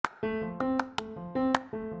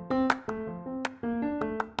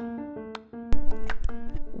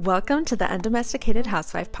Welcome to the Undomesticated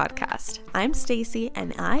Housewife podcast. I'm Stacy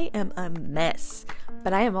and I am a mess,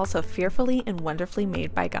 but I am also fearfully and wonderfully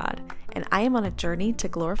made by God, and I am on a journey to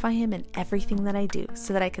glorify Him in everything that I do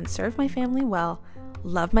so that I can serve my family well,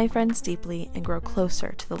 love my friends deeply, and grow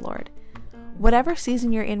closer to the Lord. Whatever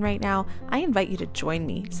season you're in right now, I invite you to join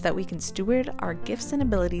me so that we can steward our gifts and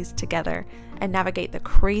abilities together and navigate the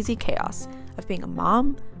crazy chaos of being a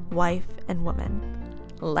mom, wife, and woman.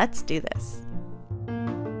 Let's do this.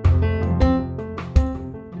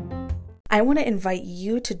 I want to invite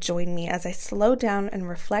you to join me as I slow down and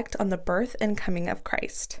reflect on the birth and coming of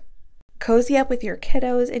Christ. Cozy up with your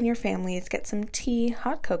kiddos and your families, get some tea,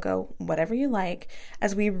 hot cocoa, whatever you like,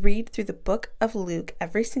 as we read through the book of Luke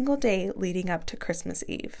every single day leading up to Christmas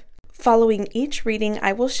Eve. Following each reading,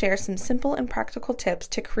 I will share some simple and practical tips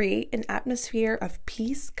to create an atmosphere of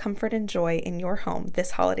peace, comfort, and joy in your home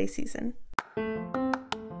this holiday season.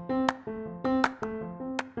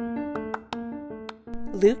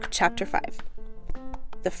 Luke chapter 5.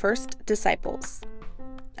 The first disciples.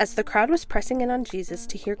 As the crowd was pressing in on Jesus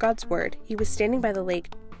to hear God's word, he was standing by the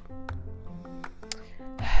lake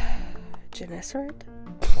Gennesaret?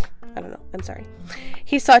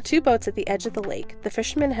 He saw two boats at the edge of the lake. The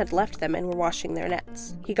fishermen had left them and were washing their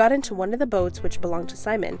nets. He got into one of the boats which belonged to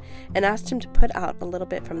Simon and asked him to put out a little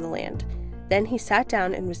bit from the land. Then he sat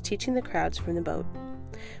down and was teaching the crowds from the boat.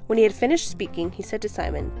 When he had finished speaking, he said to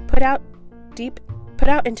Simon, Put out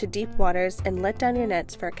into deep waters and let down your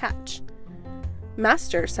nets for a catch.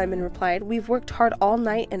 Master, Simon replied, we've worked hard all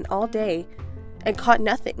night and all day and caught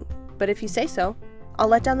nothing, but if you say so, I'll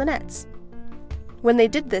let down the nets. When they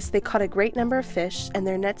did this, they caught a great number of fish, and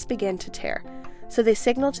their nets began to tear. So they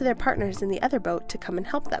signaled to their partners in the other boat to come and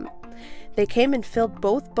help them. They came and filled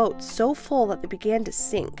both boats so full that they began to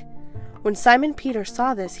sink. When Simon Peter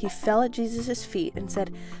saw this, he fell at Jesus' feet and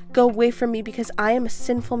said, Go away from me, because I am a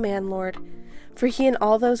sinful man, Lord. For he and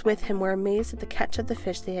all those with him were amazed at the catch of the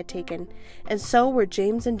fish they had taken, and so were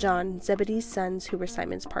James and John, Zebedee's sons, who were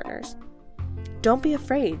Simon's partners. Don't be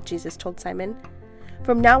afraid, Jesus told Simon.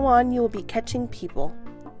 From now on you will be catching people.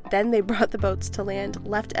 Then they brought the boats to land,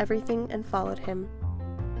 left everything, and followed him.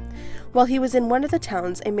 While he was in one of the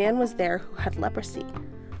towns, a man was there who had leprosy.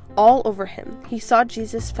 All over him, he saw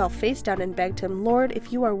Jesus, fell face down, and begged him, Lord,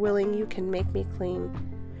 if you are willing, you can make me clean.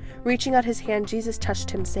 Reaching out his hand, Jesus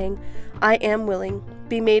touched him, saying, I am willing,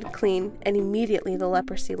 be made clean, and immediately the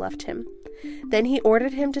leprosy left him. Then he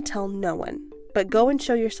ordered him to tell no one, but go and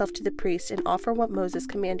show yourself to the priest and offer what Moses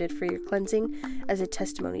commanded for your cleansing as a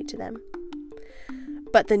testimony to them.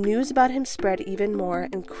 But the news about him spread even more,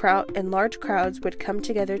 and large crowds would come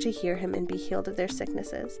together to hear him and be healed of their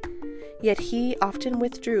sicknesses. Yet he often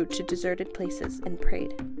withdrew to deserted places and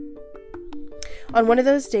prayed. On one of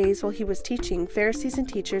those days, while he was teaching, Pharisees and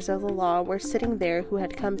teachers of the law were sitting there who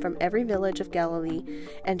had come from every village of Galilee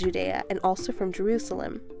and Judea, and also from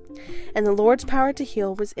Jerusalem. And the Lord's power to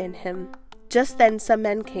heal was in him. Just then some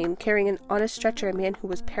men came, carrying on a stretcher a man who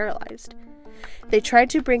was paralyzed. They tried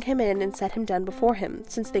to bring him in and set him down before him.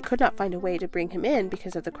 Since they could not find a way to bring him in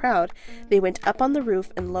because of the crowd, they went up on the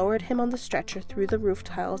roof and lowered him on the stretcher through the roof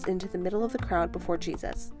tiles into the middle of the crowd before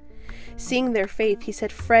Jesus. Seeing their faith, he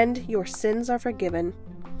said, Friend, your sins are forgiven.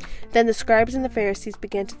 Then the scribes and the Pharisees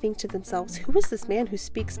began to think to themselves, Who is this man who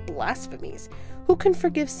speaks blasphemies? Who can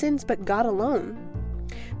forgive sins but God alone?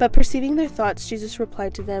 But perceiving their thoughts, Jesus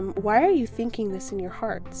replied to them, Why are you thinking this in your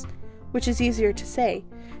hearts? Which is easier to say,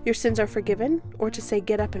 Your sins are forgiven, or to say,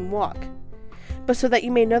 Get up and walk? But so that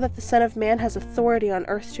you may know that the Son of Man has authority on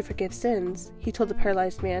earth to forgive sins, he told the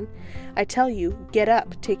paralyzed man, I tell you, get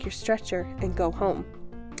up, take your stretcher, and go home.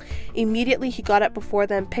 Immediately he got up before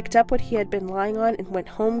them, picked up what he had been lying on, and went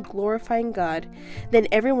home glorifying God. Then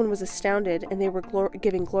everyone was astounded, and they were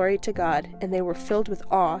giving glory to God, and they were filled with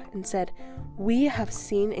awe, and said, We have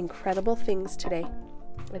seen incredible things today.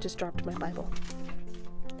 I just dropped my Bible.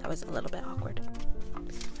 That was a little bit awkward.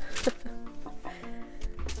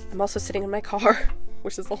 I'm also sitting in my car,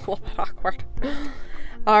 which is a little bit awkward.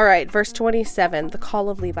 All right, verse 27, the call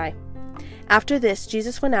of Levi. After this,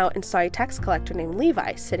 Jesus went out and saw a tax collector named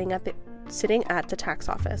Levi sitting at the tax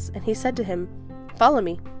office, and he said to him, Follow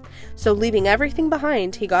me. So leaving everything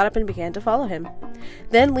behind, he got up and began to follow him.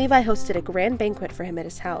 Then Levi hosted a grand banquet for him at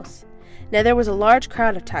his house. Now there was a large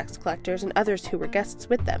crowd of tax collectors and others who were guests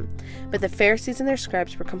with them. But the Pharisees and their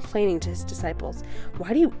scribes were complaining to his disciples,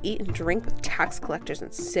 Why do you eat and drink with tax collectors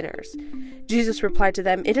and sinners? Jesus replied to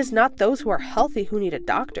them, It is not those who are healthy who need a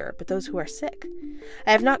doctor, but those who are sick.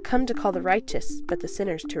 I have not come to call the righteous, but the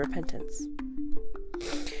sinners to repentance.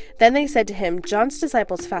 Then they said to him, John's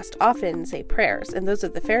disciples fast often and say prayers, and those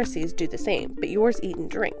of the Pharisees do the same, but yours eat and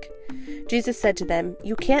drink. Jesus said to them,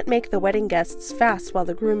 You can't make the wedding guests fast while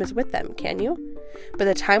the groom is with them, can you? But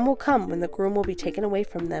the time will come when the groom will be taken away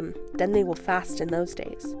from them, then they will fast in those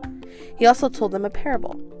days. He also told them a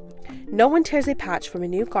parable. No one tears a patch from a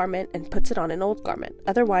new garment and puts it on an old garment,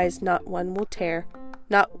 otherwise not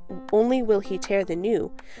only will he tear the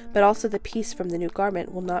new, but also the piece from the new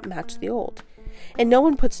garment will not match the old. And no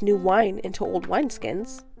one puts new wine into old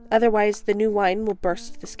wineskins, otherwise the new wine will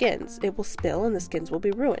burst the skins, it will spill and the skins will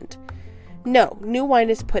be ruined. No, new wine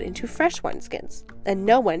is put into fresh wineskins, and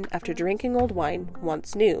no one, after drinking old wine,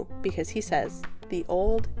 wants new, because he says, the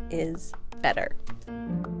old is better.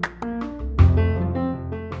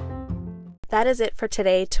 That is it for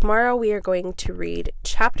today. Tomorrow we are going to read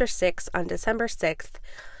chapter 6 on December 6th.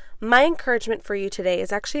 My encouragement for you today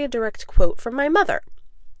is actually a direct quote from my mother.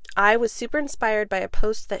 I was super inspired by a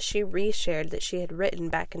post that she reshared that she had written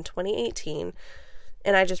back in 2018,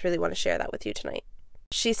 and I just really want to share that with you tonight.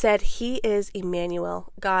 She said, He is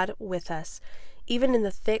Emmanuel, God with us. Even in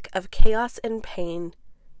the thick of chaos and pain,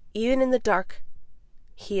 even in the dark,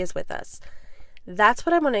 He is with us. That's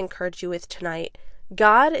what I want to encourage you with tonight.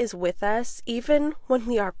 God is with us even when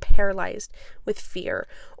we are paralyzed with fear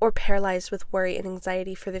or paralyzed with worry and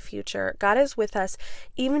anxiety for the future. God is with us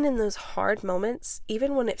even in those hard moments,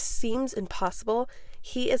 even when it seems impossible.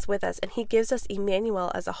 He is with us, and He gives us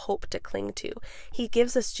Emmanuel as a hope to cling to. He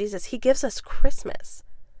gives us Jesus. He gives us Christmas.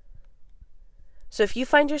 So if you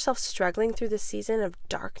find yourself struggling through this season of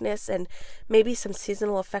darkness and maybe some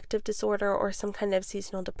seasonal affective disorder or some kind of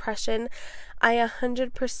seasonal depression, I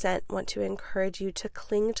 100% want to encourage you to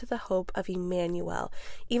cling to the hope of Emmanuel.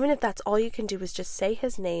 Even if that's all you can do is just say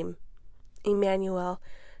His name, Emmanuel,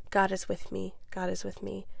 God is with me, God is with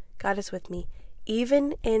me, God is with me.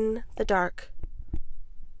 Even in the dark,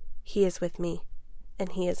 He is with me, and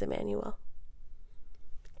He is Emmanuel.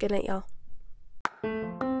 Good night, y'all.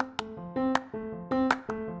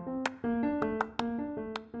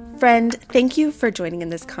 Friend, thank you for joining in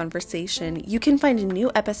this conversation. You can find a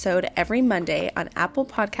new episode every Monday on Apple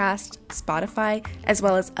Podcasts, Spotify, as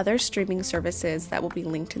well as other streaming services that will be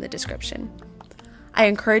linked in the description. I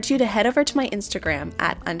encourage you to head over to my Instagram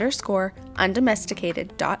at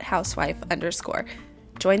 _undomesticated.housewife_.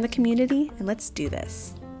 Join the community and let's do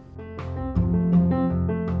this.